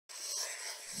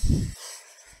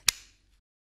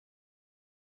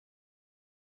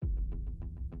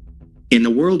In the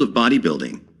world of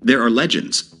bodybuilding, there are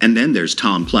legends, and then there's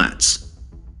Tom Platz.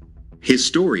 His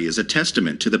story is a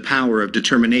testament to the power of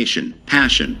determination,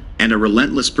 passion, and a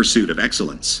relentless pursuit of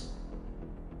excellence.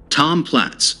 Tom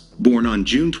Platz, born on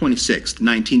June 26,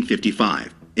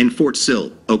 1955, in Fort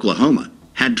Sill, Oklahoma,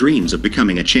 had dreams of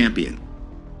becoming a champion.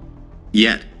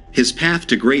 Yet, his path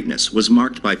to greatness was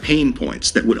marked by pain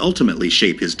points that would ultimately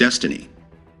shape his destiny.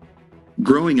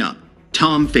 Growing up,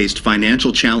 Tom faced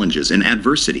financial challenges and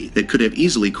adversity that could have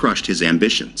easily crushed his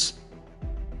ambitions.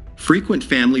 Frequent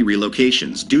family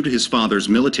relocations due to his father's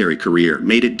military career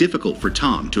made it difficult for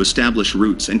Tom to establish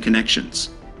roots and connections.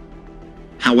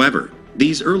 However,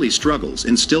 these early struggles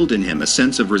instilled in him a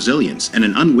sense of resilience and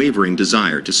an unwavering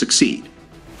desire to succeed.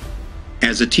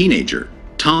 As a teenager,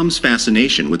 Tom's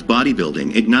fascination with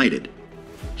bodybuilding ignited.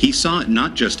 He saw it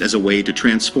not just as a way to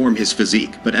transform his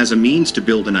physique but as a means to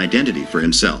build an identity for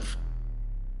himself.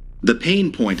 The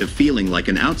pain point of feeling like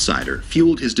an outsider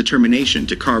fueled his determination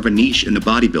to carve a niche in the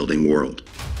bodybuilding world.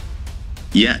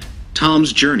 Yet,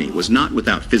 Tom's journey was not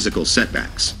without physical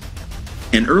setbacks.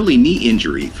 An early knee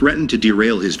injury threatened to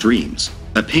derail his dreams,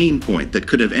 a pain point that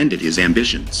could have ended his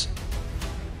ambitions.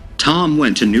 Tom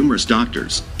went to numerous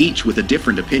doctors, each with a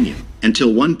different opinion,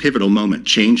 until one pivotal moment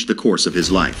changed the course of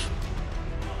his life.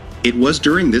 It was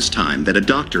during this time that a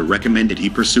doctor recommended he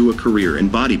pursue a career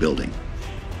in bodybuilding.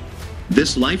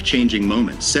 This life-changing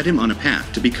moment set him on a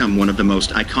path to become one of the most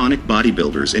iconic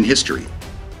bodybuilders in history.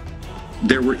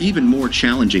 There were even more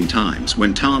challenging times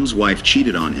when Tom's wife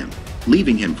cheated on him,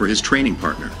 leaving him for his training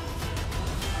partner.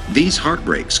 These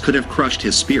heartbreaks could have crushed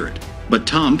his spirit, but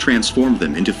Tom transformed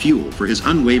them into fuel for his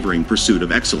unwavering pursuit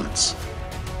of excellence.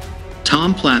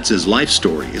 Tom Platz's life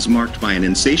story is marked by an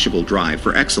insatiable drive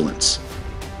for excellence.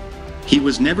 He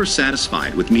was never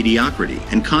satisfied with mediocrity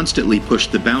and constantly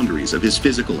pushed the boundaries of his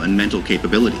physical and mental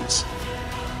capabilities.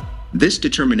 This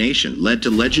determination led to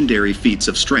legendary feats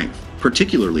of strength,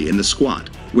 particularly in the squat,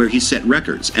 where he set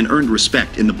records and earned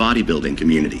respect in the bodybuilding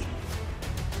community.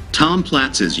 Tom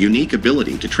Platz's unique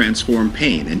ability to transform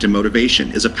pain into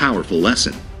motivation is a powerful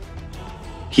lesson.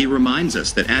 He reminds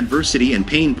us that adversity and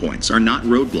pain points are not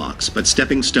roadblocks but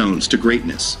stepping stones to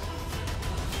greatness.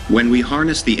 When we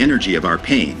harness the energy of our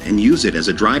pain and use it as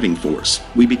a driving force,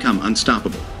 we become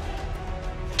unstoppable.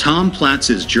 Tom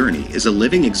Platz's journey is a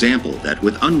living example that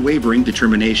with unwavering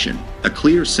determination, a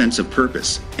clear sense of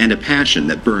purpose, and a passion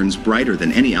that burns brighter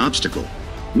than any obstacle,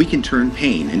 we can turn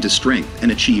pain into strength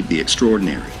and achieve the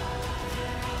extraordinary.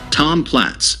 Tom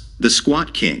Platz, the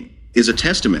Squat King, is a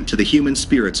testament to the human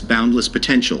spirit's boundless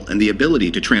potential and the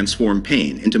ability to transform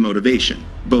pain into motivation,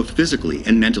 both physically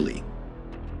and mentally.